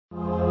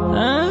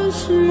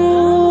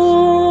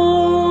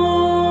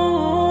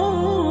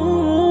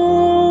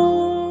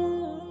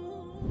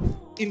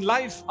In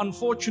life,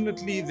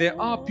 unfortunately, there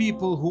are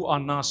people who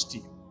are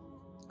nasty.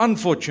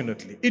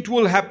 Unfortunately, it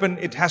will happen,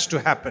 it has to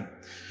happen.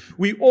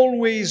 We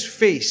always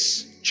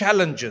face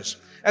challenges.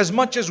 As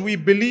much as we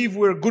believe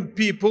we're good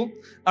people,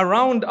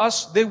 around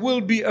us there will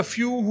be a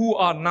few who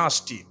are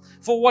nasty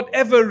for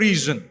whatever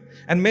reason.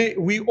 And may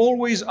we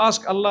always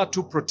ask Allah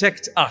to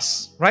protect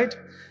us, right?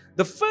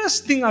 The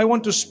first thing I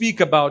want to speak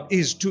about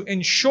is to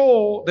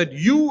ensure that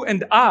you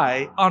and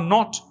I are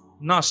not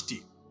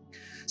nasty.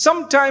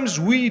 Sometimes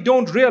we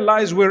don't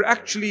realize we're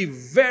actually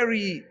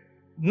very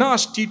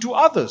nasty to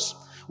others.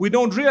 We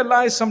don't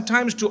realize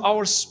sometimes to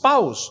our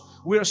spouse,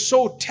 we are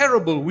so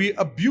terrible, we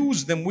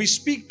abuse them, we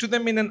speak to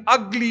them in an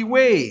ugly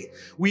way.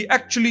 We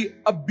actually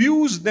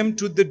abuse them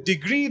to the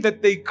degree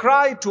that they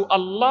cry to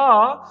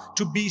Allah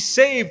to be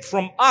saved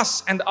from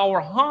us and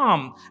our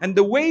harm, and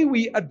the way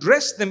we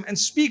address them and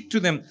speak to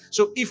them.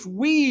 So if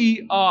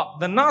we are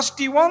the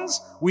nasty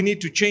ones, we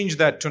need to change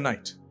that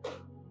tonight.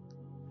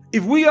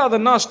 If we are the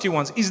nasty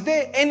ones, is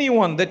there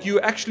anyone that you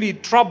actually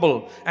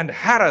trouble and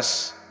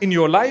harass in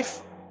your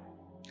life?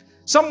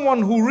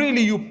 Someone who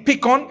really you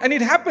pick on, and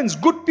it happens.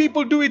 Good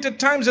people do it at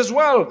times as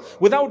well.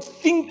 Without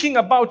thinking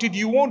about it,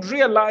 you won't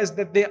realize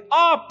that there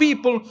are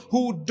people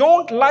who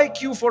don't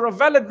like you for a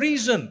valid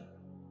reason.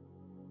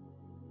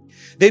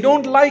 They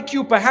don't like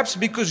you perhaps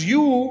because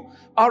you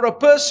are a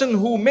person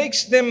who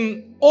makes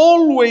them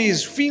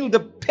always feel the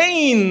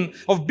pain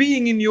of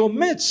being in your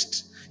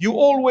midst. You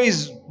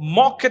always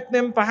mock at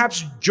them,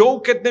 perhaps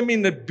joke at them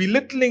in a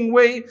belittling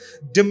way,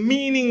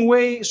 demeaning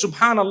way,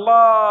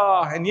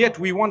 subhanallah. And yet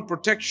we want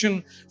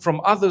protection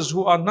from others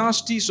who are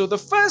nasty. So the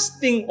first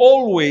thing,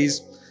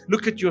 always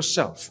look at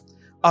yourself.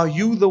 Are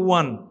you the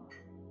one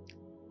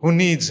who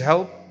needs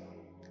help?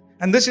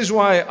 And this is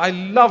why I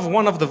love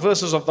one of the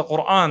verses of the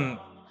Quran.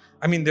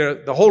 I mean,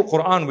 the whole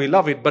Quran, we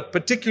love it, but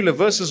particular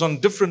verses on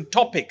different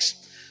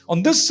topics.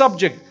 On this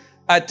subject,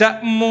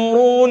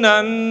 أَتَأْمُرُونَ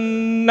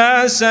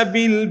النَّاسَ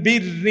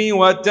بِالْبِرِّ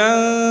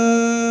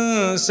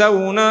وَتَنْسَوْنَ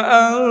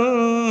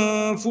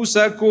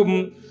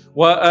أَنفُسَكُمْ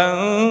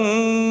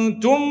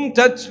وَأَنْتُمْ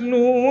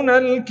تَتْلُونَ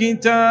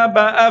الْكِتَابَ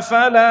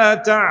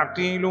أَفَلَا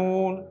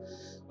تَعْقِلُونَ.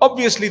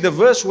 Obviously the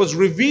verse was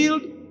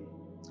revealed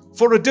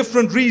for a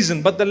different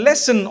reason, but the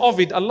lesson of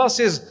it, Allah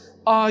says,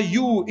 are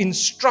you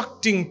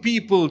instructing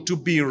people to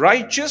be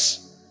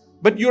righteous,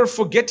 but you're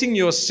forgetting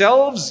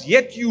yourselves?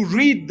 Yet you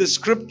read the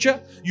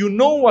scripture, you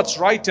know what's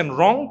right and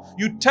wrong,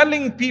 you're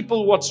telling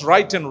people what's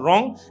right and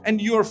wrong,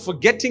 and you're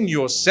forgetting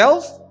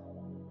yourself.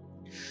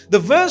 The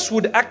verse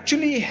would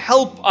actually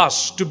help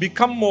us to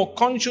become more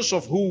conscious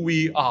of who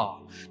we are,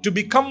 to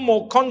become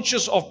more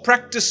conscious of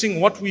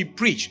practicing what we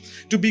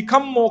preach, to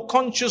become more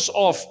conscious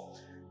of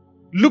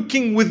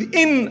looking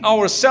within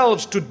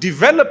ourselves to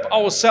develop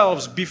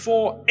ourselves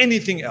before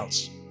anything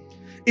else.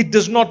 It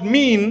does not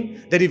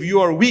mean that if you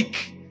are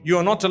weak, you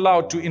are not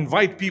allowed to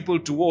invite people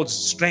towards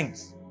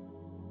strength.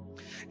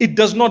 It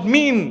does not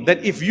mean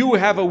that if you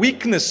have a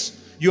weakness,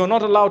 you are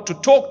not allowed to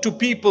talk to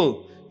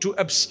people to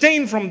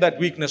abstain from that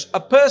weakness. A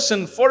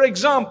person, for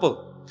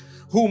example,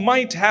 who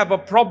might have a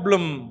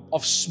problem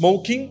of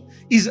smoking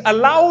is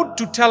allowed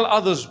to tell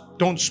others,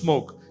 don't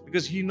smoke,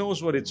 because he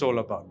knows what it's all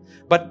about.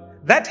 But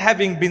that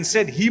having been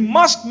said, he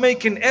must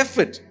make an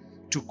effort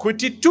to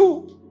quit it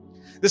too.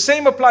 The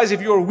same applies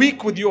if you're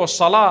weak with your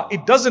salah.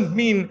 It doesn't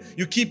mean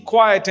you keep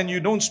quiet and you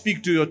don't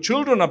speak to your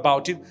children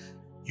about it.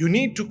 You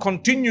need to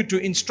continue to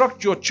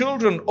instruct your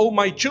children. Oh,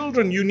 my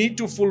children, you need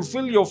to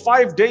fulfill your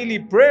 5 daily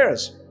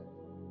prayers.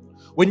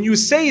 When you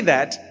say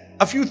that,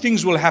 a few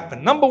things will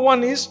happen. Number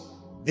one is,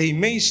 they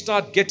may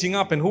start getting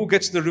up, and who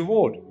gets the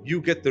reward?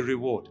 You get the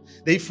reward.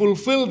 They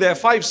fulfill their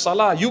 5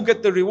 salah, you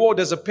get the reward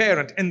as a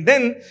parent. And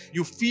then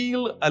you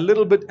feel a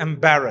little bit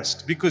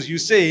embarrassed because you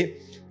say,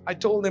 I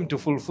told them to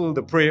fulfill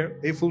the prayer,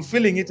 they're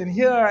fulfilling it, and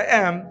here I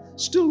am,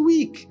 still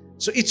weak.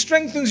 So it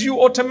strengthens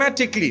you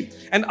automatically.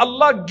 And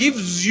Allah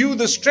gives you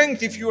the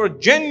strength if you are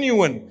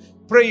genuine.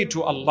 Pray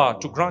to Allah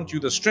to grant you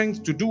the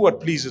strength to do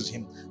what pleases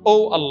Him.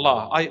 Oh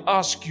Allah, I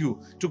ask you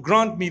to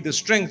grant me the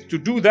strength to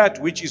do that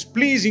which is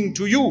pleasing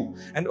to you.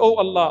 And oh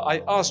Allah,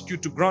 I ask you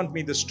to grant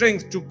me the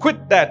strength to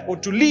quit that or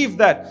to leave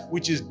that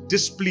which is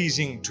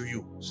displeasing to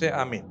you. Say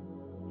Ameen.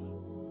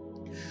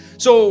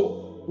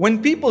 So,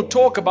 when people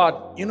talk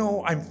about,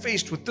 I'm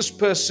faced with this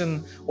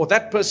person or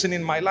that person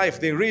in my life,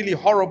 they're really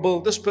horrible,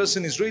 this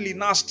person is really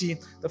nasty.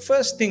 The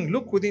first thing,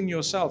 look within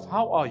yourself.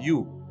 How are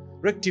you?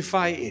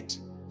 Rectify it.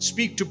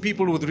 Speak to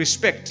people with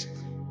respect.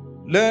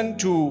 Learn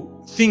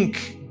to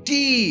think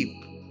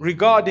deep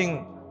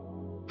regarding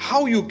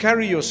how you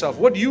carry yourself.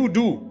 What do you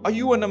do? Are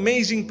you an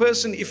amazing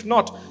person? If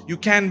not, you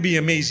can be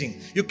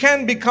amazing. You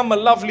can become a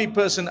lovely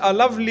person, a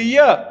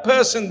lovelier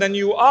person than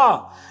you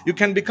are. You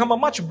can become a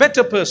much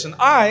better person.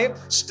 I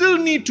still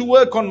need to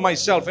work on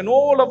myself, and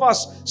all of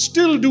us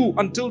still do,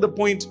 until the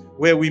point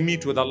where we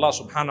meet with Allah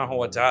subhanahu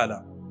wa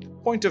ta'ala.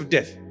 Point of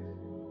death.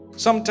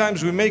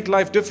 Sometimes we make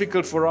life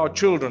difficult for our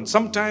children.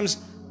 Sometimes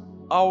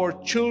our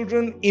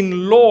children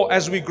in law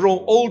as we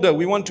grow older.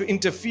 We want to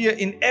interfere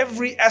in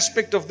every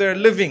aspect of their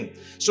living.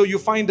 So you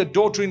find a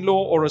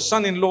daughter-in-law or a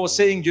son-in-law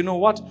saying, you know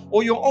what?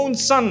 Or your own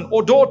son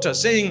or daughter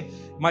saying,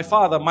 my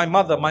father, my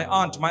mother, my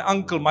aunt, my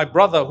uncle, my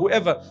brother,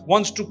 whoever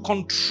wants to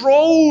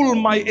control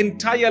my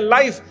entire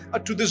life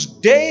to this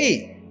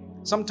day.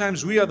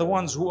 Sometimes we are the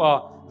ones who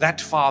are that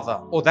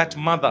father or that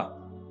mother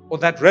or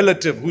that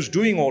relative who's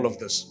doing all of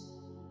this.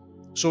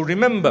 So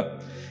remember,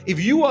 if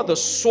you are the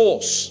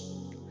source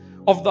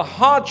of the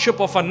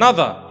hardship of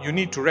another, you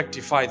need to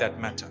rectify that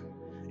matter.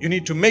 You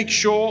need to make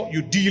sure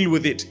you deal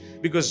with it,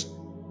 because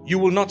you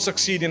will not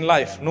succeed in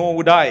life, nor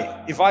would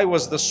I, if I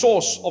was the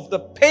source of the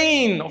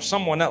pain of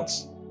someone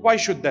else. Why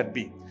should that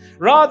be?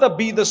 Rather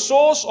be the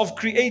source of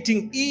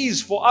creating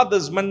ease for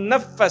others. Man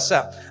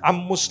naffasa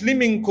am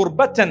muslimin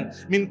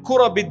kurbatan min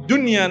kurabi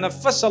dunya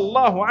naffasa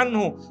Allahu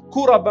anhu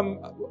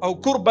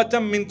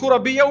kurbatan min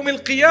kurabi yawm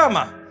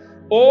al-qiyamah.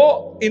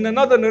 Or in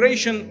another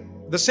narration,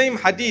 the same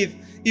hadith,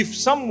 if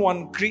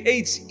someone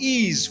creates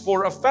ease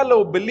for a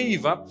fellow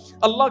believer,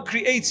 Allah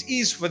creates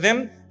ease for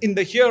them in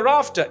the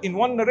hereafter. In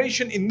one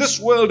narration, in this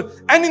world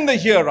and in the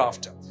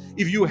hereafter.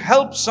 If you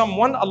help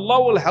someone,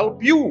 Allah will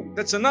help you.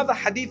 That's another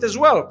hadith as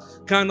well.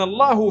 كَانَ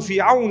اللَّهُ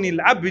فِي عَوْنِ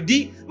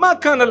الْعَبْدِ مَا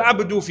كَانَ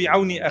الْعَبْدُ فِي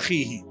عَوْنِ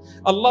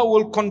أَخِيهِ. Allah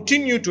will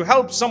continue to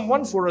help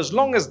someone for as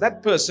long as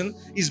that person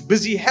is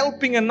busy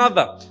helping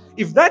another.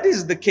 If that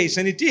is the case,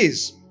 and it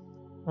is,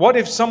 what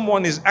if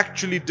someone is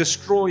actually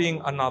destroying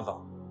another?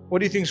 What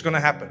do you think is going to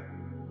happen?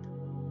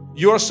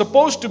 You are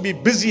supposed to be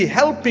busy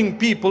helping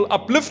people,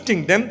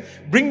 uplifting them,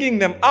 bringing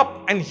them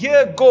up, and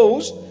here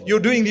goes, you're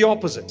doing the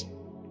opposite.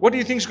 What do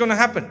you think is going to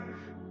happen?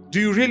 Do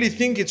you really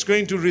think it's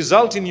going to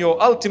result in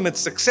your ultimate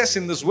success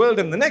in this world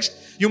and the next?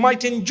 You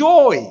might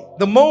enjoy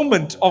the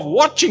moment of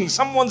watching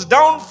someone's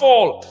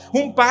downfall,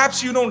 whom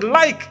perhaps you don't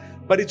like,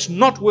 but it's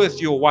not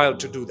worth your while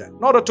to do that.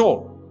 Not at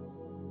all.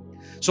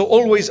 So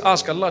always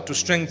ask Allah to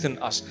strengthen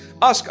us.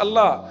 Ask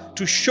Allah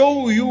to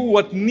show you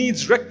what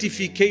needs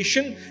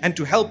rectification and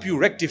to help you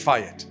rectify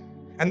it.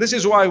 And this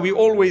is why we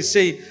always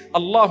say,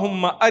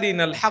 Allahumma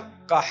arina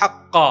al-haqqa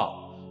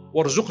haqqa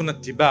warzuqna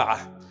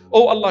ittiba'ah.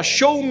 Oh Allah,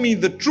 show me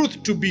the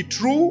truth to be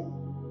true.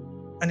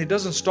 And it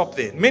doesn't stop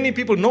there. Many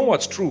people know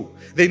what's true.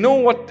 They know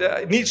what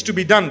needs to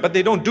be done, but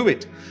they don't do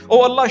it.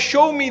 Oh Allah,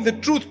 show me the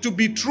truth to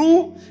be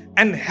true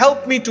and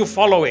help me to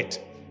follow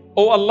it.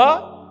 Oh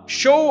Allah,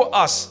 show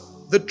us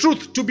the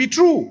truth to be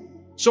true,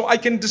 so I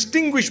can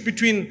distinguish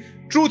between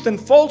truth and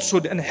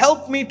falsehood, and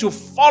help me to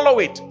follow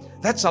it.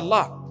 That's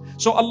Allah.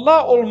 So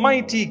Allah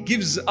Almighty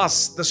gives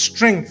us the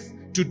strength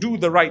to do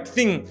the right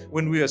thing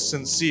when we are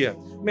sincere.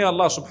 May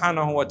Allah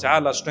subhanahu wa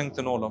ta'ala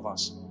strengthen all of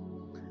us.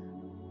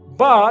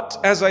 But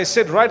as I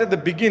said right at the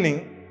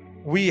beginning,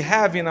 we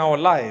have in our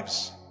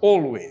lives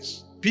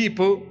always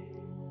people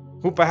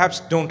who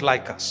perhaps don't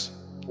like us.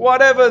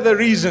 Whatever the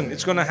reason,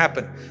 it's going to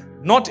happen.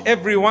 Not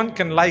everyone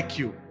can like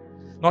you.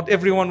 Not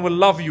everyone will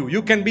love you.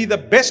 You can be the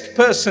best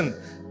person.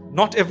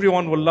 Not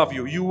everyone will love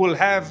you. You will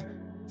have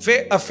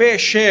a fair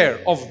share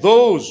of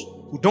those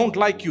who don't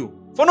like you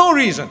for no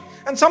reason.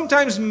 And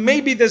sometimes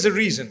maybe there's a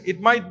reason.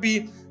 It might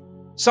be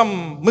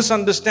some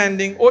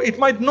misunderstanding, or it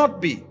might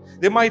not be.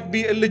 There might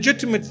be a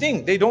legitimate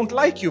thing. They don't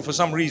like you for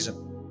some reason.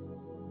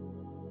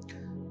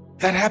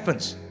 That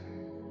happens.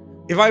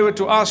 If I were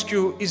to ask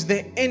you, is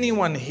there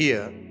anyone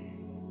here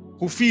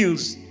who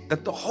feels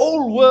that the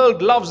whole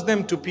world loves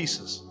them to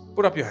pieces?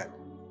 Put up your hand.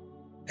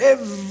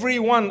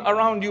 Everyone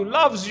around you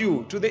loves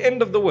you to the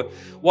end of the world.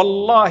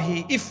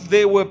 Wallahi, if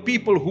there were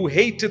people who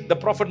hated the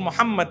Prophet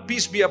Muhammad,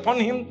 peace be upon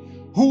him,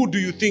 who do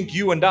you think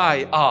you and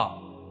I are?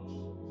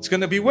 It's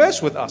going to be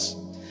worse with us.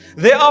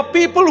 There are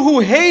people who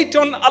hate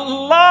on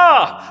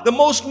Allah, the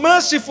most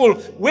merciful.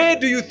 Where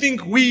do you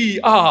think we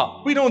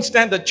are? We don't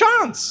stand a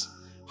chance.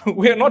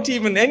 We are not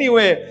even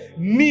anywhere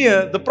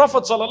near the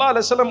Prophet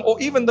ﷺ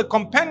or even the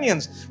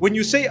companions. When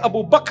you say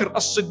Abu Bakr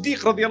as-Siddiq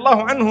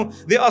radiallahu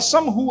anhu, there are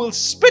some who will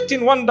spit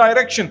in one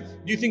direction.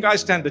 Do you think I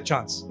stand a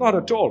chance? Not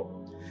at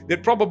all.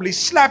 They'd probably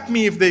slap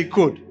me if they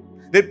could.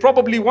 They'd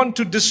probably want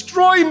to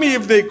destroy me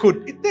if they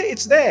could.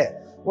 It's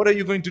there. What are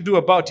you going to do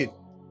about it?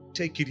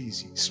 Take it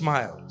easy.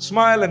 Smile.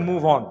 Smile and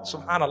move on.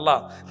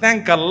 Subhanallah.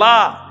 Thank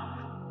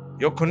Allah.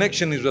 Your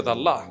connection is with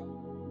Allah.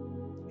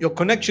 Your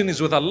connection is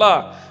with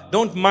Allah.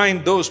 Don't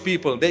mind those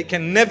people. They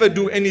can never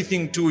do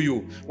anything to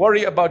you.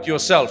 Worry about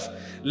yourself.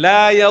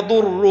 لا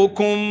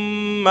يضركم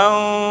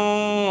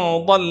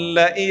من ضل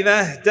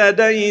إذا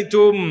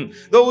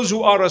اهتديتم. Those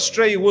who are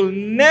astray will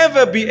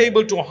never be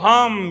able to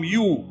harm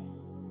you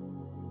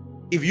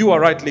if you are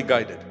rightly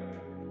guided.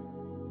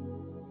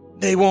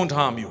 They won't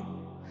harm you.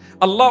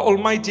 Allah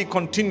Almighty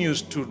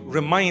continues to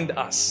remind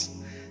us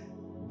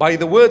by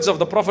the words of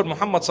the Prophet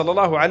Muhammad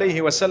sallallahu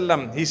alayhi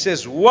wasallam. He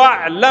says,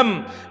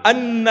 وَاعْلَمْ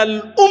أَنَّ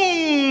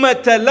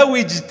الْأُمَّةَ لَوْ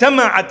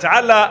اجْتَمَعَتْ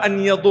عَلَىٰ أَنْ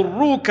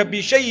يَضُرُّوكَ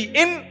بِشَيْءٍ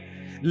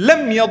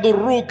لَمْ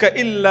يَضُرُّوكَ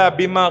إِلَّا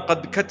بِمَا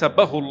قَدْ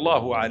كَتَبَهُ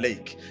اللَّهُ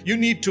عَلَيْكَ. You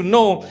need to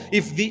know,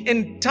 if the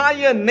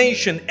entire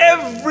nation,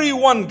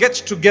 everyone gets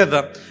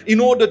together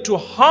in order to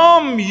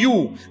harm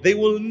you, they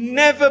will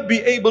never be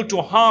able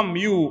to harm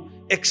you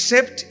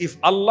except if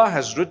Allah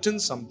has written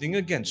something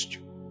against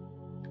you.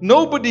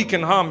 Nobody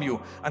can harm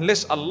you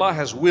unless Allah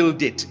has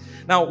willed it.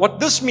 Now, what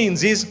this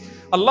means is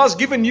Allah's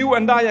given you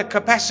and I a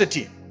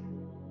capacity.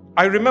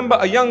 I remember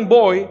a young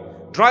boy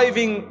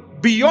driving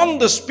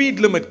beyond the speed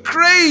limit,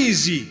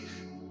 crazy,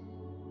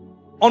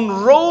 on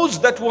roads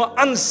that were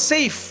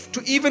unsafe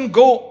to even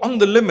go on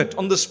the limit,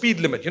 on the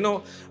speed limit. You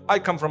know, I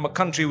come from a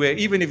country where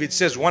even if it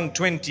says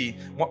 120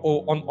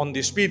 on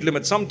the speed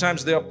limit,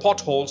 sometimes there are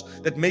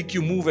potholes that make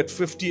you move at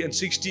 50 and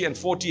 60 and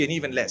 40 and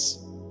even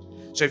less.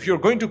 So if you're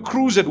going to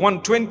cruise at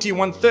 120,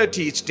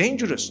 130, it's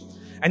dangerous.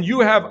 And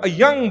you have a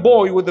young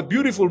boy with a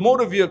beautiful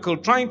motor vehicle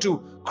trying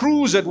to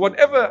cruise at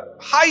whatever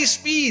high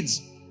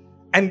speeds.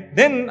 And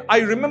then I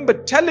remember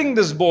telling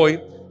this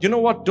boy, you know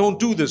what, don't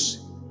do this.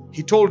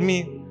 He told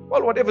me,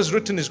 well, whatever's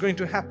written is going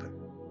to happen.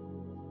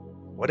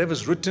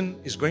 Whatever's written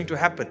is going to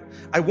happen.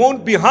 I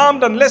won't be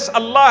harmed unless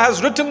Allah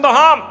has written the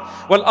harm.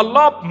 Well,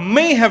 Allah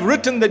may have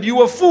written that you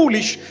were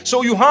foolish,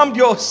 so you harmed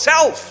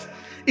yourself.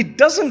 It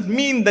doesn't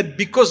mean that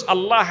because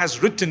Allah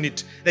has written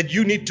it, that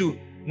you need to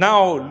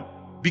now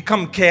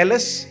become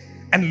careless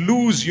and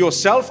lose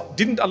yourself.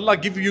 Didn't Allah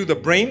give you the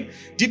brain?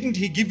 Didn't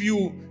He give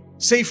you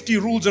safety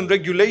rules and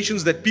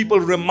regulations that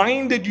people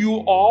reminded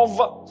you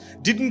of?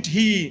 Didn't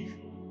He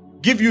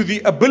give you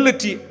the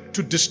ability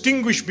to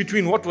distinguish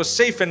between what was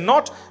safe and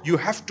not? You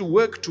have to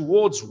work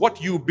towards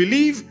what you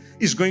believe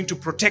is going to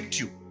protect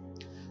you.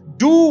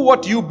 Do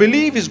what you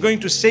believe is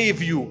going to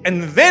save you.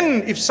 And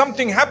then if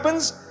something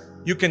happens,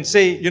 you can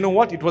say, you know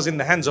what, it was in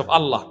the hands of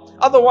Allah.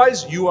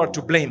 Otherwise, you are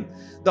to blame.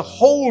 The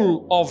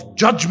whole of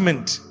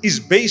judgment is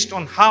based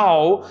on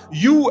how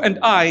you and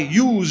I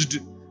used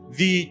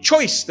the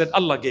choice that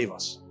Allah gave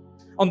us.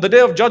 On the day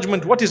of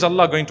judgment, what is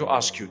Allah going to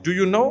ask you? Do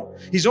you know?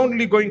 He's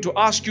only going to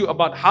ask you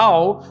about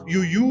how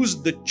you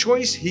used the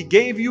choice He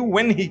gave you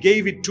when He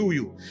gave it to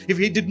you. If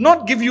He did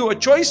not give you a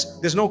choice,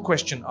 there's no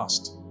question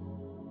asked.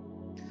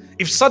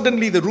 If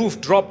suddenly the roof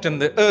dropped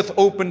and the earth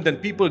opened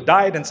and people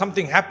died and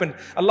something happened,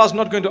 Allah's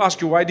not going to ask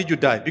you, why did you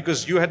die?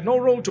 Because you had no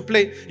role to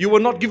play. You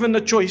were not given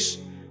a choice.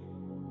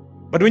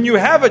 But when you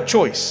have a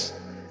choice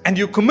and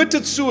you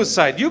committed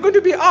suicide, you're going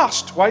to be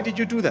asked, why did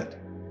you do that?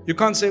 You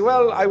can't say,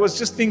 well, I was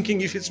just thinking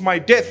if it's my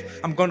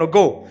death, I'm going to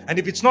go. And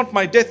if it's not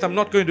my death, I'm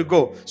not going to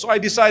go. So I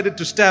decided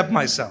to stab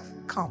myself.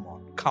 Come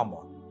on, come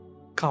on,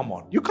 come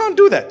on. You can't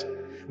do that.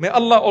 May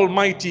Allah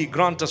Almighty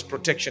grant us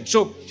protection.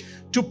 So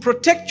to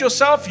protect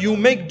yourself, you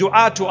make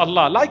dua to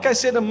Allah. Like I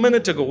said a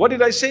minute ago, what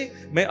did I say?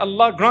 May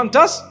Allah grant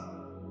us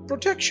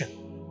protection.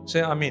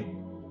 Say Ameen.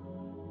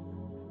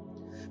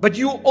 But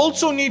you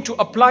also need to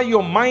apply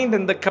your mind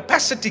and the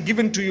capacity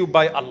given to you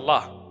by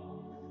Allah.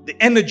 The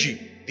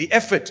energy, the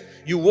effort.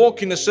 You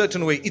walk in a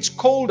certain way. It's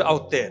cold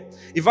out there.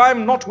 If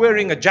I'm not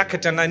wearing a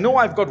jacket and I know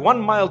I've got 1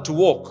 mile to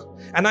walk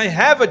and I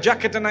have a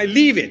jacket and I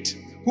leave it,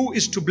 who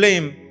is to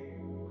blame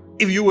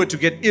if you were to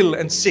get ill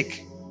and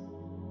sick?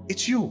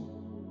 It's you.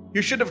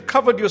 You should have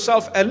covered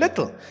yourself a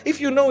little. If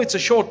you know it's a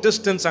short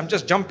distance, I'm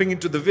just jumping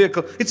into the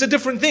vehicle, it's a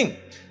different thing.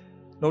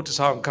 Notice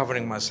how I'm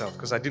covering myself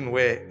because I didn't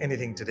wear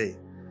anything today.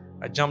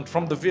 I jumped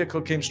from the vehicle,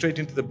 came straight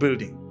into the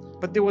building.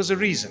 But there was a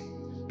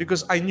reason.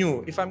 Because I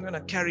knew if I'm going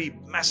to carry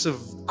massive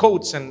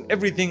coats and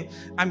everything,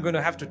 I'm going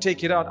to have to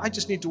take it out. I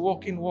just need to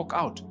walk in, walk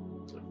out.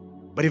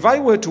 But if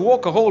I were to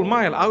walk a whole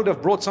mile, I would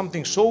have brought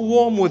something so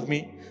warm with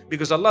me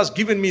because Allah's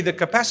given me the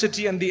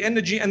capacity and the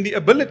energy and the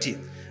ability.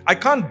 I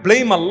can't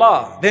blame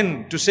Allah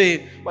then to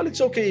say, well,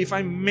 it's okay if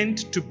I'm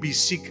meant to be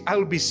sick,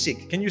 I'll be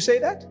sick. Can you say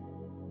that?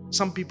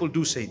 Some people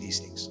do say these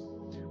things.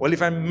 Well,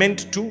 if I'm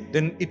meant to,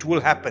 then it will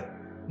happen.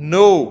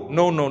 No,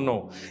 no, no,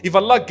 no. If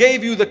Allah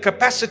gave you the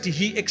capacity,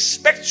 He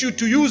expects you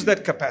to use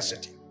that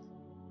capacity.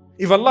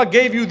 If Allah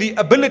gave you the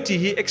ability,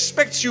 He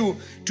expects you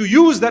to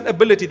use that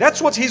ability.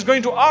 That's what He's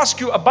going to ask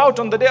you about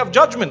on the day of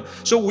judgment.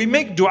 So we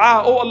make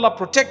dua, oh Allah,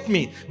 protect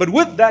me. But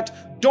with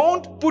that,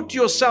 don't put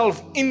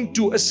yourself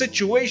into a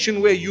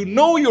situation where you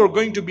know you're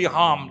going to be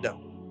harmed.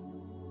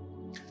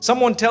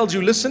 Someone tells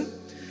you, listen,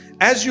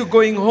 as you're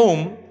going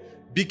home,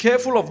 be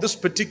careful of this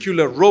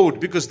particular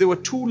road because there were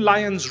 2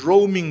 lions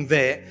roaming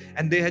there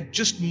and they had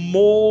just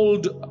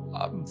mauled,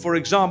 for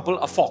example,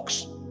 a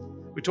fox.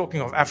 We're talking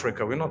of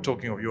Africa, we're not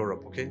talking of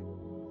Europe, okay?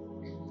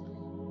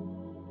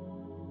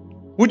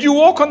 Would you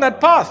walk on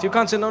that path? You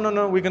can't say, no, no,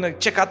 no, we're going to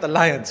check out the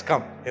lions,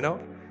 come, you know?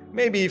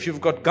 Maybe if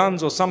you've got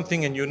guns or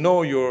something and you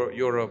know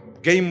you're a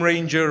game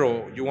ranger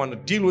or you want to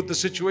deal with the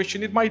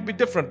situation, it might be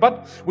different.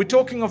 But we're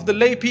talking of the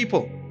lay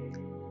people.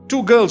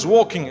 2 girls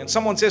walking and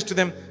someone says to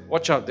them,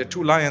 watch out, there are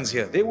 2 lions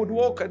here. They would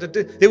walk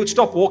they would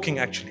stop walking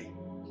actually.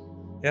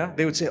 Yeah,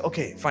 they would say,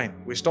 okay, fine,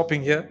 we're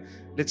stopping here.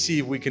 Let's see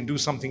if we can do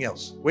something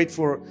else. Wait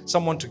for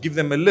someone to give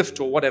them a lift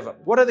or whatever.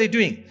 What are they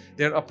doing?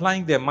 They're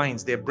applying their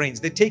minds, their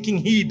brains. They're taking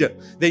heed.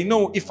 They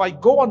know if I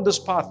go on this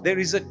path, there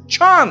is a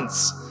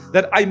chance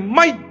that I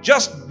might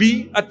just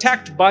be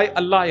attacked by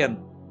a lion.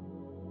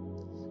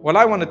 Well,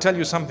 I want to tell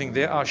you something.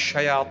 There are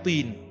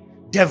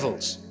shayateen,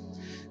 devils.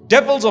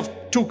 Devils of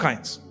 2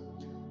 kinds.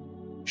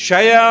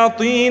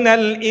 Shayateen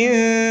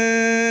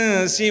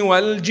al-insi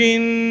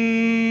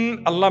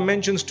wal-jinn. Allah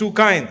mentions 2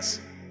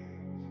 kinds.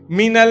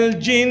 min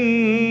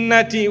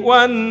al-jinnati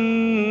wan-nas.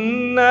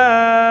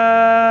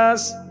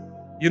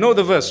 You know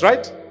the verse,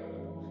 right?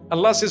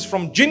 Allah says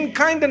from jinn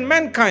kind and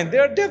mankind, they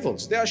are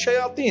devils, they are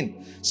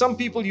shayateen. Some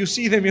people, you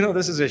see them, you know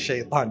this is a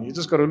shaitan. You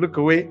just got to look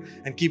away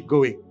and keep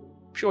going.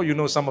 I'm sure you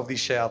know some of these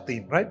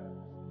shayateen, right?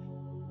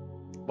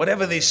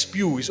 Whatever they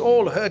spew is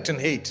all hurt and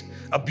hate,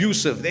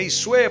 abusive. They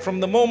swear from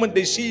the moment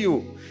they see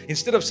you.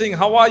 Instead of saying,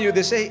 how are you?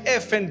 They say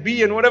F and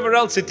B and whatever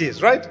else it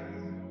is, right?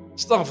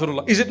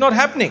 Astaghfirullah. Is it not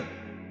happening?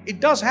 It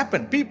does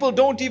happen. People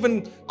don't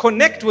even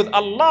connect with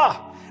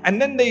Allah,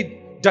 and then they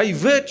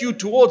divert you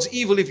towards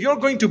evil. If you're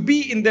going to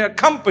be in their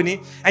company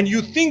and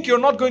you think you're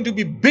not going to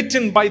be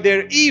bitten by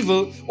their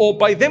evil or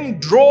by them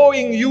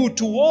drawing you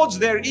towards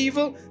their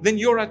evil, then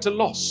you're at a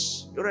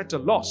loss. You're at a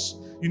loss.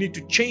 You need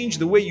to change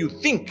the way you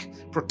think.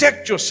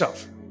 Protect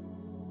yourself.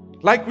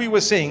 Like we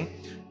were saying,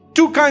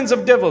 two kinds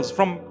of devils,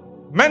 from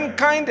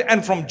mankind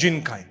and from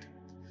jinn kind.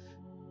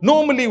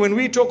 Normally when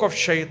we talk of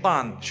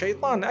shaitan,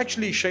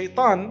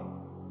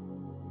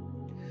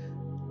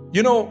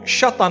 you know,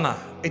 shatana,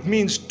 it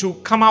means to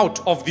come out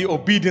of the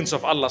obedience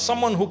of Allah.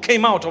 Someone who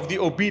came out of the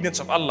obedience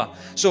of Allah.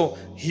 So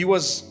he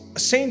was a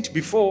saint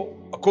before,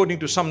 according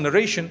to some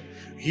narration.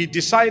 He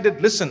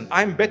decided, listen,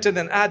 I'm better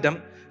than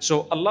Adam.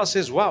 So Allah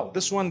says, wow,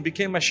 this one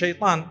became a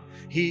shaitan.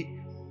 He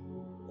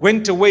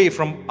went away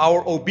from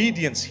our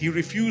obedience. He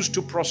refused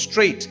to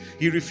prostrate.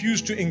 He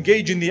refused to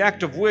engage in the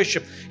act of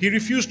worship. He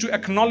refused to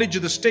acknowledge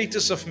the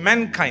status of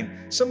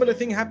mankind. Similar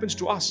thing happens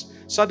to us.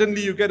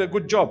 Suddenly you get a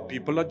good job,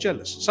 people are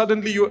jealous.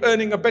 Suddenly you're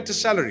earning a better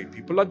salary,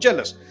 people are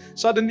jealous.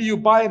 Suddenly you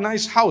buy a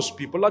nice house,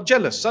 people are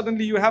jealous.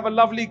 Suddenly you have a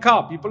lovely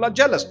car, people are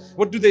jealous.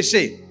 What do they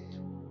say?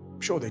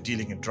 I'm sure they're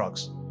dealing in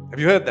drugs.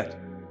 Have you heard that?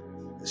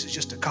 This is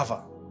just a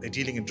cover. They're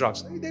dealing in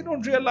drugs. They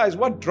don't realize,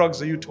 what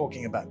drugs are you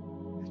talking about?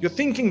 You're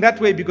thinking that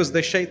way because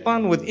the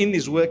shaitan within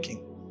is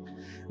working.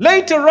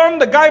 Later on,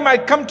 the guy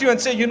might come to you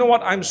and say, you know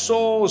what, I'm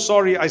so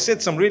sorry. I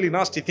said some really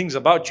nasty things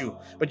about you.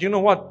 But you know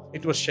what?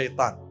 It was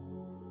shaitan.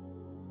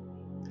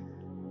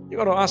 You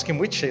got to ask him,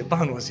 which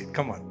shaitan was it?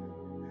 Come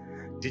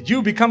on. Did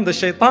you become the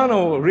shaitan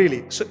or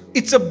really? So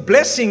it's a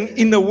blessing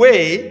in a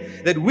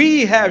way that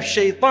we have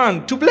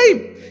shaitan to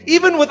blame.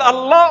 Even with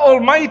Allah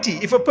Almighty,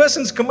 if a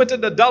person's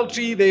committed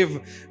adultery, they've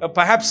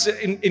perhaps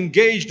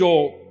engaged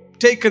or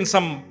taken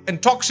some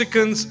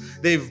intoxicants,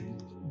 they've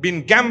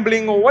been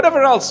gambling or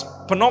whatever else,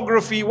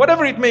 pornography,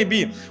 whatever it may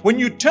be. When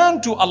you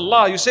turn to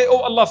Allah, you say, oh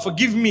Allah,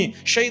 forgive me.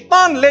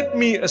 Shaitan led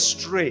me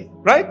astray,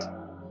 right?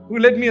 Who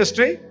led me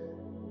astray?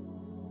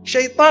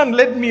 Shaitan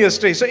led me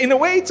astray. So in a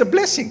way, it's a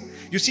blessing.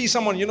 You see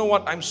someone, you know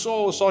what, I'm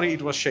so sorry,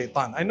 it was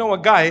shaitan. I know a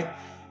guy,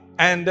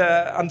 and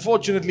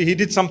unfortunately he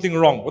did something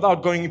wrong,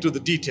 without going into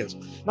the details.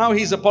 Now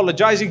he's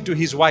apologizing to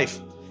his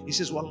wife. He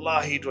says,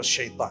 wallahi, it was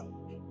shaitan.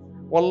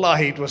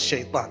 Wallahi, it was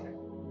shaitan.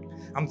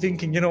 I'm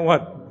thinking, you know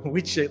what,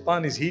 which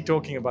shaitan is he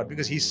talking about?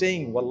 Because he's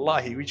saying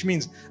wallahi, which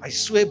means I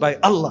swear by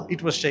Allah,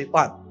 it was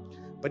shaitan.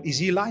 But is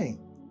he lying?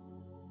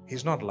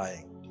 He's not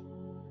lying.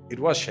 It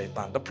was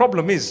shaitan. The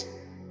problem is,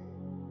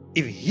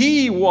 if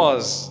he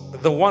was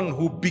the one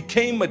who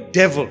became a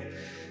devil,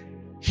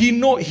 he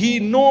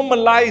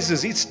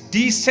normalizes, it's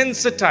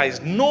desensitized,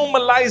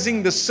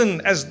 normalizing the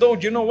sin as though,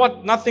 you know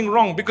what, nothing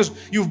wrong, because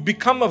you've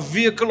become a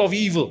vehicle of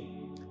evil.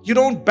 You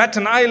don't bat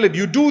an eyelid.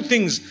 You do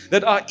things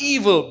that are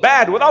evil,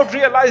 bad, without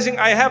realizing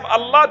I have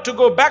Allah to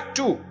go back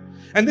to.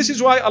 And this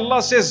is why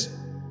Allah says,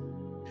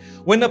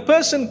 when a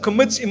person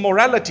commits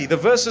immorality, the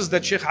verses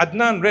that Sheikh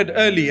Adnan read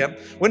earlier,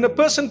 when a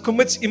person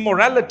commits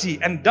immorality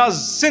and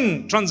does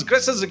sin,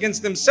 transgresses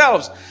against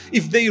themselves,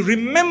 if they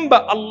remember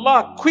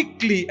Allah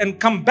quickly and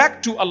come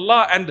back to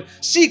Allah and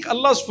seek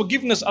Allah's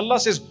forgiveness, Allah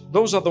says,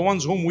 those are the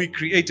ones whom we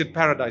created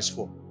paradise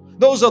for.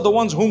 Those are the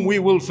ones whom we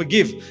will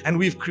forgive, and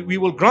we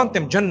will grant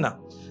them Jannah.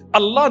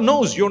 Allah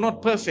knows you're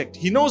not perfect.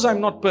 He knows I'm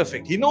not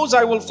perfect. He knows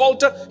I will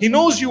falter. He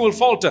knows you will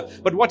falter.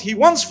 But what He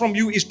wants from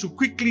you is to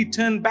quickly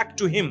turn back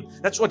to Him.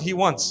 That's what He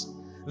wants.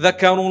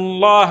 ذَكَرُوا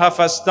اللَّهَ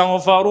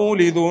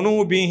فَاسْتَغْفَرُوا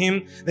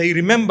لِذُنُوبِهِمْ. They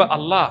remember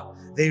Allah.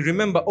 They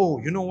remember,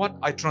 oh, you know what?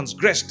 I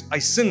transgressed. I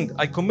sinned.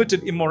 I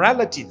committed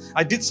immorality.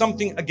 I did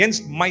something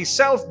against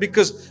myself,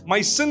 because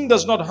my sin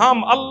does not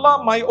harm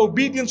Allah. My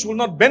obedience will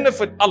not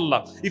benefit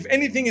Allah. If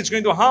anything, it's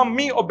going to harm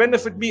me or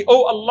benefit me.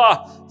 Oh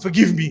Allah,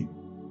 forgive me.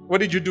 What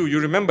did you do? You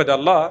remembered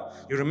Allah.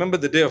 You remember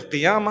the day of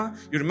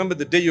Qiyamah. You remember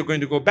the day you're going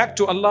to go back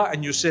to Allah,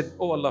 and you said,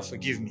 oh Allah,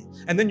 forgive me.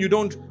 And then you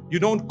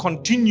don't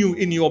continue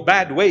in your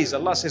bad ways.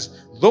 Allah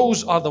says,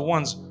 those are the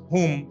ones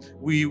whom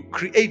we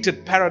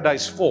created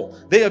paradise for.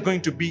 They are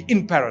going to be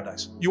in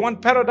paradise. You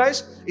want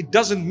paradise? It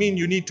doesn't mean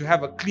you need to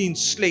have a clean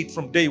slate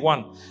from day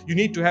one. You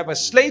need to have a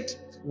slate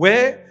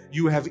where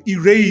you have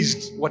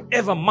erased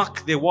whatever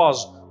muck there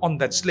was on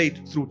that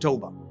slate through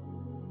tawbah.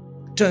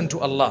 Turn to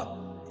Allah.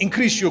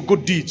 Increase your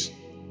good deeds.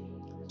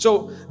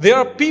 So there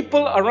are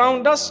people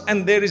around us,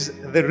 and there is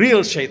the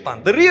real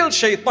shaitan. The real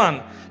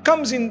shaitan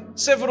comes in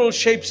several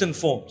shapes and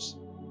forms.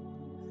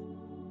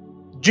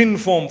 Jinn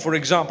form, for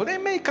example. They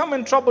may come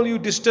and trouble you,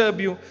 disturb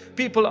you.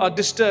 People are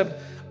disturbed.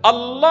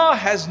 Allah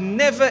has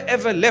never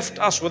ever left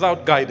us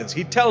without guidance.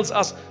 He tells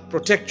us,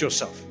 protect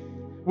yourself.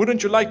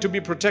 Wouldn't you like to be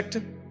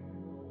protected?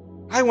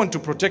 I want to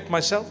protect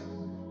myself.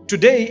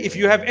 Today, if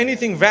you have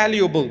anything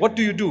valuable, what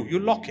do? You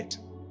lock it.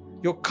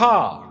 Your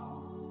car.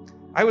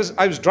 I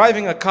was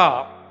driving a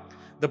car.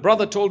 The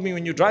brother told me,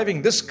 when you're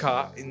driving this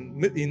car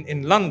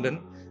in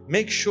London,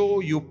 make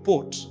sure you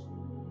put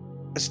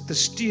the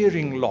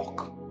steering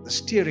lock. The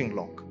steering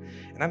lock.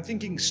 And I'm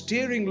thinking,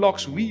 steering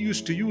locks we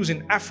used to use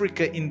in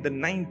Africa in the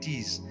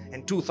 90s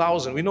and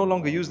 2000. We no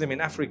longer use them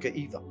in Africa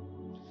either.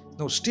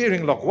 No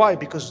steering lock. Why?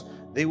 Because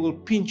they will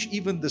pinch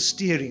even the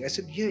steering. I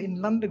said, here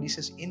in London? He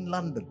says, in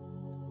London.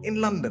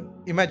 In London.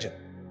 Imagine.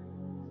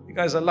 You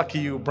guys are lucky,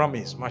 you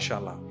Brahmis,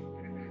 mashallah.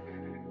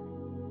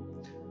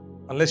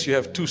 Unless you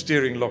have 2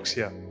 steering locks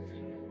here.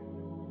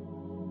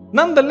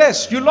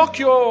 Nonetheless, you lock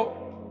your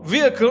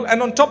vehicle,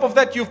 and on top of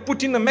that you've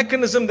put in a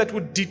mechanism that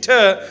would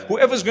deter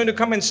whoever's going to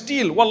come and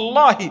steal.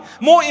 Wallahi,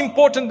 more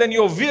important than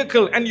your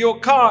vehicle and your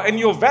car and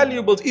your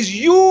valuables is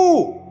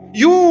you.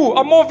 You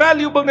are more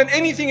valuable than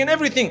anything and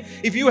everything.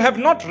 If you have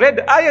not read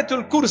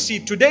Ayatul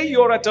Kursi, today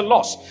you're at a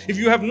loss. If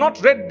you have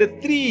not read the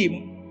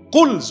 3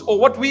 Quls, or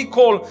what we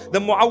call the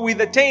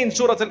Mu'awwidhatayn,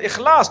 Surah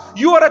Al-Ikhlas,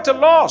 you are at a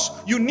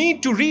loss. You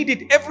need to read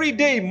it every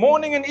day,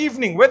 morning and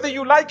evening, whether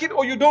you like it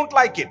or you don't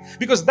like it,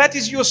 because that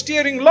is your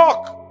steering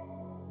lock.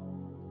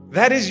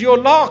 That is your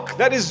lock.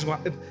 That is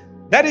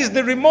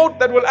the remote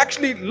that will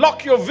actually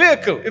lock your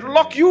vehicle. It will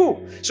lock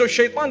you. So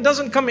shaitan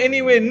doesn't come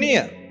anywhere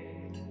near.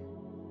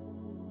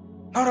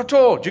 Not at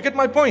all. Do you get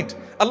my point?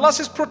 Allah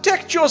says,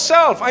 protect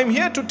yourself. I'm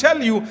here to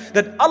tell you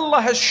that Allah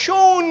has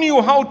shown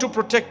you how to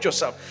protect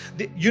yourself.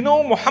 You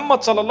know, Muhammad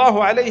sallallahu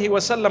alayhi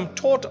wasallam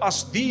taught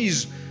us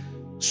these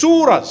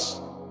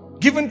surahs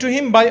given to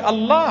him by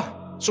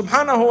Allah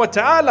subhanahu wa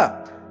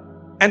ta'ala.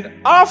 And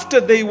after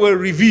they were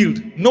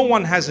revealed, no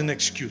one has an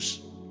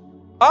excuse.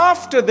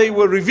 After they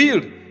were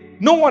revealed,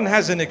 no one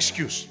has an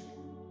excuse.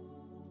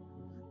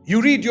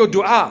 You read your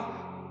dua.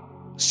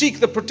 Seek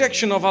the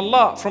protection of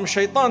Allah from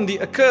shaitan,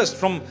 the accursed,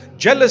 from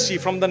jealousy,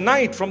 from the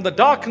night, from the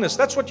darkness.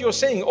 That's what you're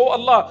saying. Oh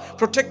Allah,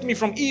 protect me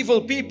from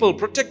evil people.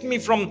 Protect me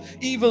from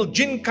evil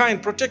jinn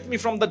kind. Protect me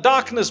from the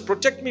darkness.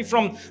 Protect me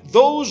from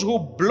those who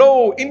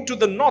blow into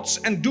the knots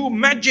and do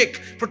magic.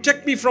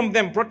 Protect me from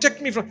them. Protect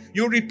me from...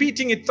 You're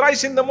repeating it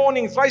thrice in the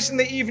morning, thrice in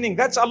the evening.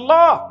 That's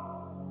Allah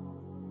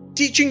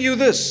teaching you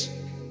this.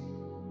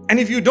 And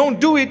if you don't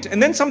do it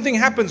and then something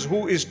happens,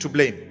 who is to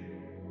blame?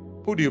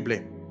 Who do you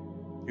blame?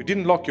 You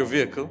didn't lock your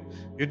vehicle.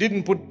 You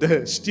didn't put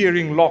the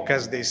steering lock,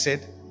 as they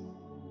said.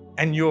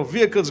 And your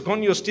vehicle's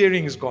gone, your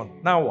steering is gone.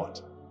 Now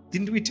what?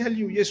 Didn't we tell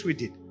you? Yes, we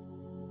did.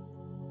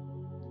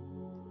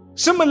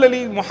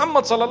 Similarly,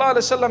 Muhammad sallallahu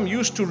alaihi wasallam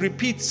used to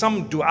repeat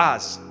some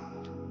du'as.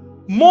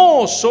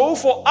 More so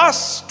for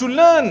us to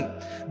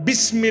learn.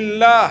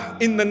 Bismillah,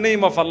 in the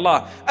name of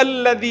Allah.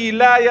 Alladhi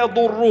la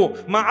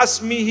yadurru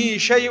ma'asmihi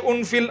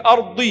shay'un fil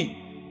ardi.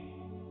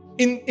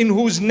 In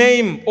whose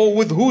name or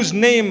with whose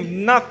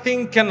name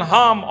nothing can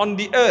harm on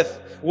the earth.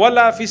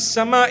 Wala fis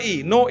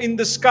sama'i, no in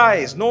the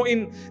skies, no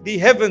in the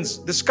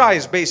heavens, the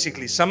skies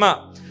basically,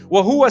 sama.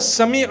 Wa huwa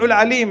as-sami'ul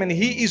alim, and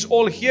he is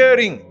all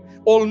hearing,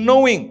 all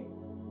knowing.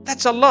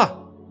 That's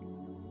Allah.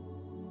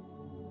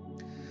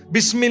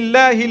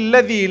 Bismillahi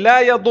alladhi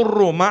la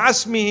yadurru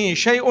ma'asmihi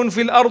shay'un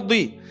fil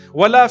ardi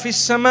wala fis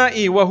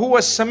sama'i wa huwa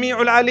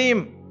as-sami'ul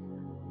alim.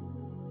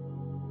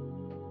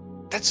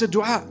 That's a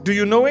dua. Do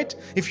you know it?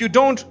 If you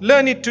don't,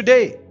 learn it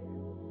today.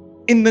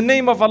 In the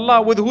name of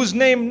Allah, with whose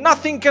name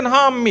nothing can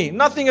harm me,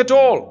 nothing at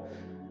all.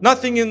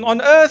 Nothing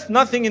on earth,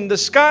 nothing in the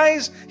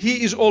skies.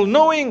 He is all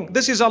knowing.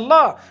 This is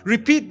Allah.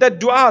 Repeat that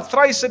dua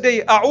thrice a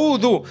day.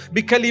 A'udhu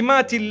bi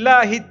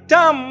kalimatillahi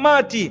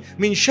tammati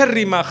min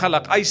sharri ma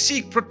khalaq. I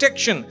seek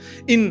protection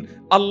in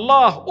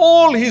Allah,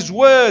 all His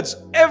words,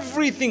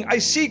 everything. I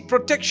seek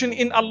protection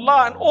in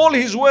Allah and all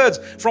His words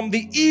from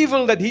the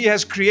evil that He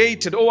has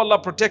created. Oh Allah,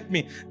 protect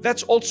me.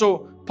 That's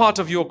also part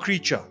of your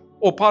creature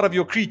or part of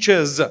your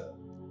creatures.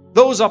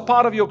 Those are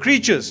part of your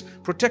creatures.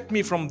 Protect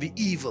me from the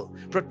evil.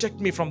 Protect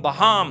me from the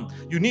harm.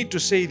 You need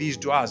to say these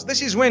du'as.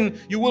 This is when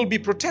you will be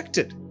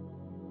protected.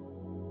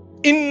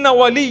 Inna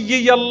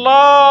waliyyi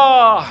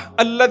Allah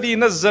alladhi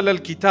nazzala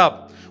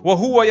al-kitab wa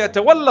huwa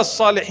yatawalla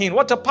as-salihin.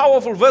 What a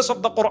powerful verse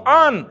of the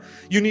Quran.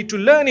 You need to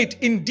learn it.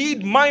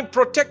 Indeed, my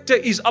protector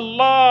is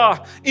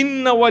Allah.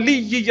 Inna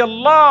waliyyi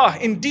Allah.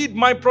 Indeed,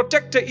 my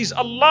protector is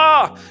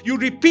Allah. You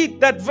repeat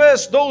that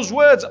verse, those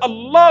words,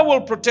 Allah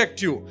will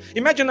protect you.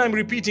 Imagine I'm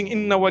repeating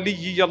Inna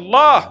waliyyi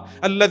Allah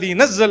alladhi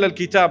nazzala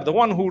al-kitab, the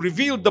one who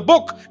revealed the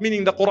book,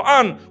 meaning the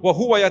Quran, wa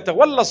huwa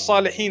yatawalla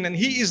as-salihin, and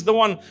He is the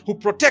one who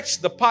protects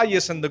the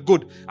pious and the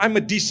good. I'm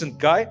a decent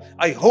guy.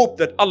 I hope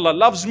that Allah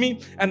loves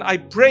me, and I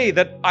pray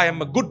that I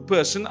am a good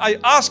person. I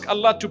ask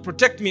Allah to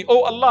protect me.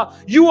 Oh Allah,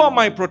 you are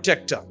my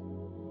protector.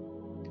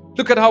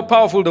 Look at how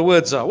powerful the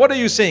words are. What are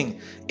you saying?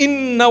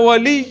 Inna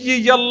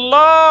waliyyi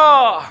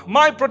Allah.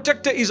 My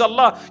protector is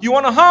Allah. You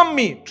want to harm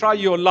me? Try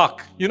your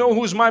luck. You know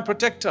who's my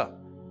protector?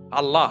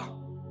 Allah.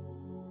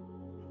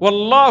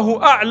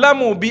 Wallahu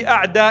a'lamu bi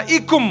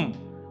a'da'ikum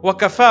wa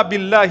kafa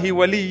billahi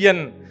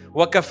waliyan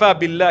wa kafa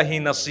billahi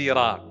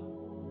nasira.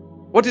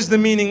 What is the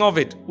meaning of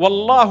it?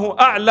 Wallahu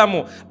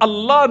a'lamu.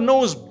 Allah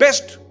knows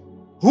best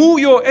who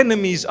your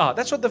enemies are.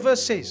 That's what the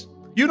verse says.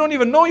 You don't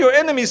even know your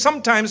enemies.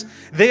 Sometimes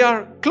they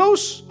are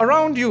close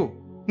around you,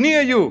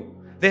 near you.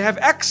 They have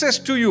access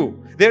to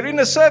you. They're in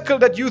a circle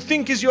that you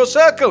think is your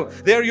circle.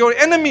 They're your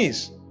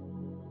enemies.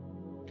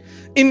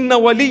 Inna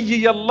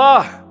waliyyi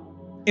Allah.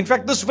 In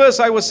fact, this verse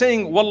I was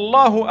saying,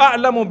 Wallahu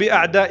a'lamu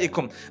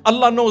bi'a'da'ikum.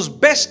 Allah knows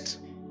best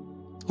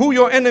who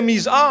your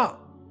enemies are.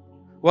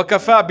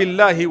 وَكَفَى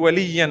بِاللَّهِ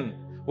وَلِيًّا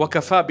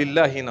وَكَفَى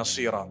بِاللَّهِ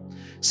نَصِيرًا.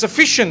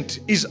 Sufficient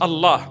is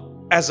Allah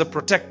as a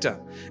protector,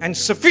 and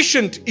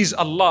sufficient is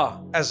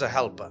Allah as a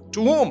helper.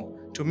 To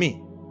whom? To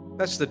me.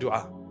 That's the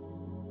dua.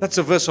 That's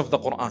a verse of the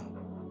Quran.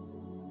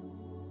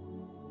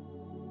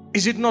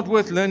 Is it not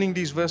worth learning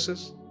these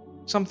verses?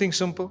 Something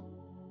simple.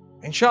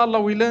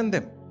 Inshallah we learn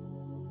them.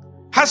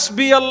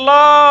 Hasbi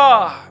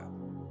Allah.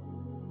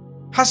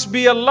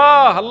 Hasbi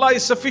Allah. Allah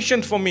is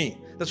sufficient for me.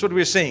 That's what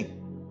we're saying.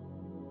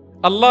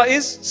 Allah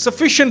is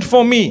sufficient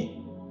for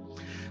me.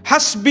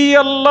 Hasbi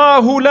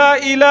Allahu la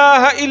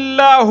ilaha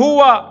illa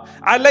huwa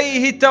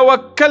alayhi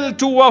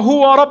tawakkaltu wa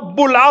huwa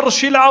rabbul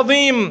arshil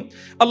azim.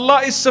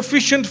 Allah is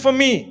sufficient for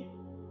me.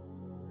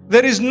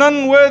 There is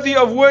none worthy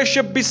of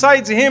worship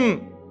besides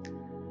Him.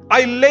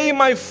 I lay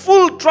my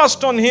full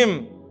trust on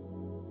Him.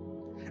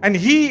 And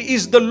He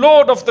is the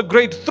Lord of the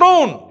great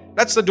throne.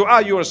 That's the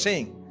dua you are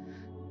saying.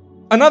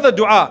 Another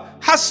dua.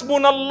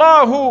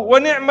 Hasbunallahu wa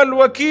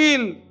ni'mal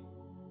wakil.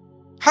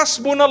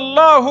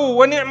 Hasbunallahu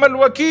wa ni'mal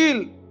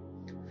wakil.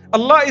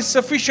 Allah is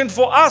sufficient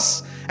for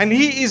us, and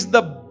He is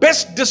the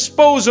best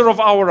disposer of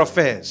our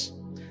affairs.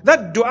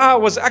 That dua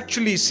was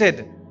actually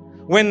said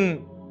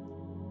when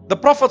the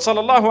Prophet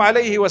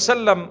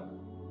ﷺ,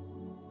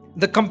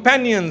 the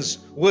companions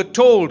were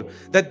told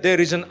that there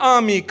is an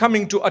army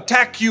coming to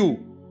attack you.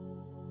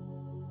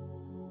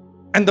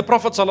 And the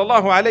Prophet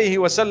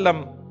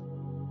ﷺ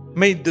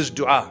made this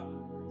dua.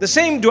 The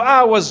same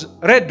dua was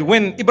read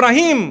when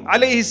Ibrahim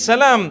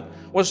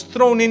ﷺ was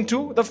thrown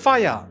into the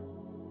fire.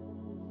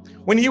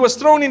 When he was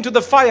thrown into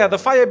the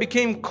fire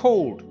became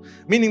cold,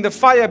 meaning the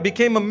fire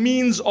became a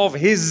means of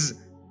his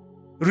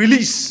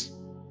release.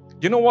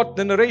 You know what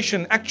the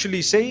narration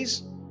actually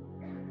says?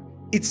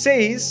 It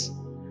says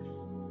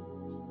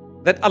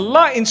that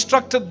Allah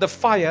instructed the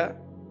fire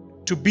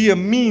to be a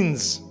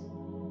means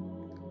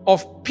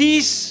of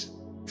peace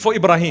for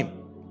Ibrahim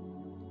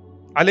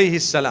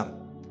alayhi salam.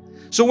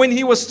 So when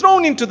he was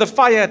thrown into the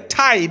fire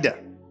tied,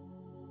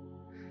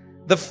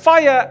 the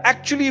fire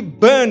actually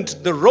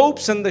burnt the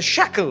ropes and the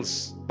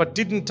shackles, but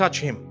didn't touch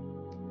him.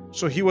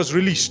 So he was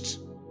released.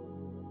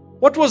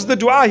 What was the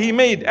dua he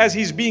made as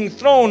he's being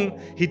thrown?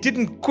 He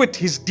didn't quit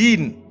his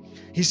deen.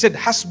 He said,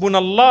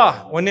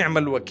 Hasbunallah wa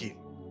ni'mal wakil.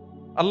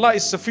 Allah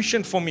is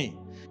sufficient for me.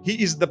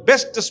 He is the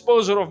best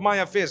disposer of my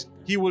affairs.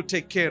 He will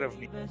take care of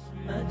me.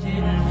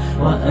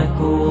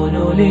 وأكون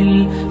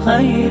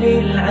للخير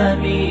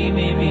العميم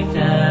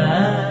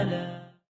مثال